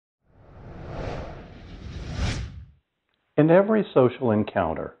In every social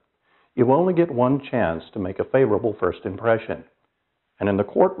encounter, you only get one chance to make a favorable first impression. And in the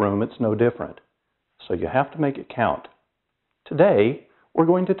courtroom, it's no different. So you have to make it count. Today, we're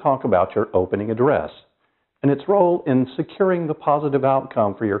going to talk about your opening address and its role in securing the positive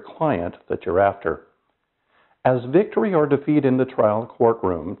outcome for your client that you're after. As victory or defeat in the trial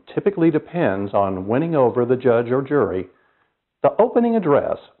courtroom typically depends on winning over the judge or jury, the opening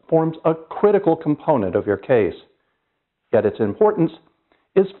address forms a critical component of your case. Yet its importance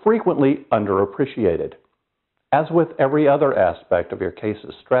is frequently underappreciated. As with every other aspect of your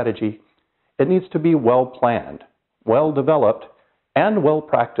case's strategy, it needs to be well planned, well developed, and well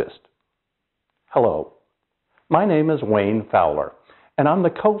practiced. Hello, my name is Wayne Fowler, and I'm the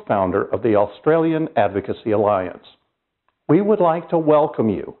co-founder of the Australian Advocacy Alliance. We would like to welcome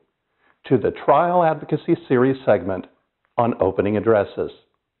you to the Trial Advocacy Series segment on opening addresses.